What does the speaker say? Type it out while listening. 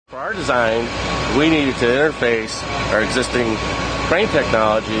For our design, we needed to interface our existing crane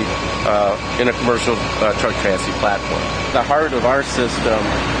technology in a commercial truck chassis platform. The heart of our system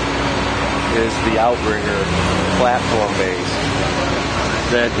is the outrigger platform base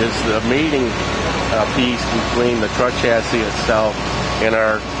that is the mating piece between the truck chassis itself and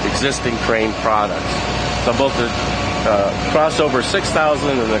our existing crane products. So both the crossover 6000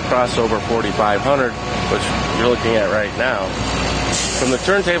 and the crossover 4500, which you're looking at right now, from the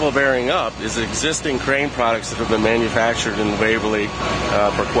turntable bearing up is existing crane products that have been manufactured in Waverly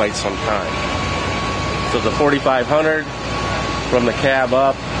for quite some time. So the 4500, from the cab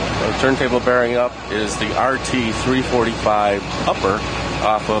up, the turntable bearing up, is the RT 345 upper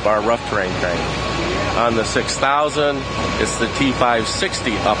off of our rough terrain crane. On the 6000, it's the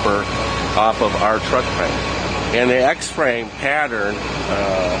T560 upper off of our truck crane. And the X-frame pattern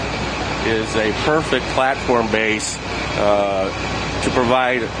is a perfect platform base to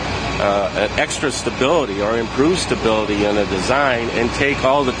provide an extra stability or improved stability in a design and take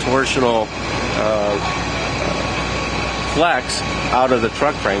all the torsional flex out of the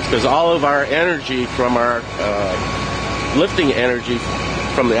truck frames, because all of our energy from our lifting energy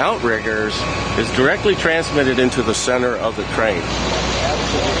from the outriggers is directly transmitted into the center of the crane.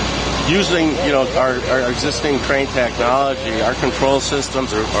 Using our existing crane technology, our control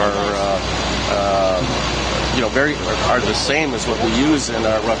systems are the same as what we use in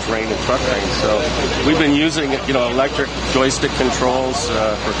our rough terrain and truck cranes. So we've been using electric joystick controls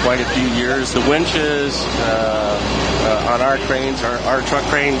for quite a few years. The winches on our cranes are our truck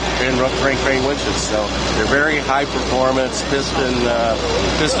crane and rough terrain crane winches. So they're very high performance piston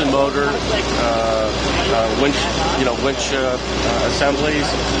motor winch assemblies.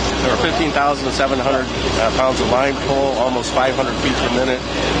 There are 15,700 pounds of line pull, almost 500 feet per minute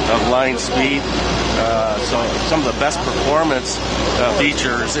of line speed. So some of the best performance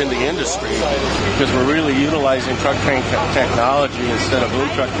features in the industry, because we're really utilizing truck crane technology instead of boom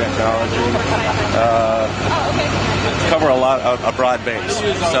truck technology, cover a broad base.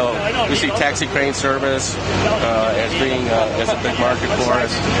 So we see taxi crane service as being as a big market for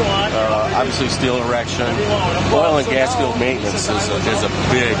us. Obviously, steel erection, oil and gas field maintenance is a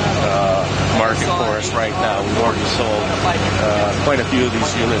big market for us right now. We've already sold quite a few of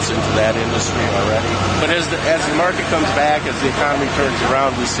these units into that industry already. But as the market comes back, as the economy turns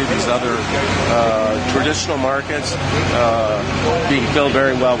around, we see these other traditional markets being filled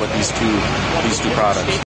very well with these two products.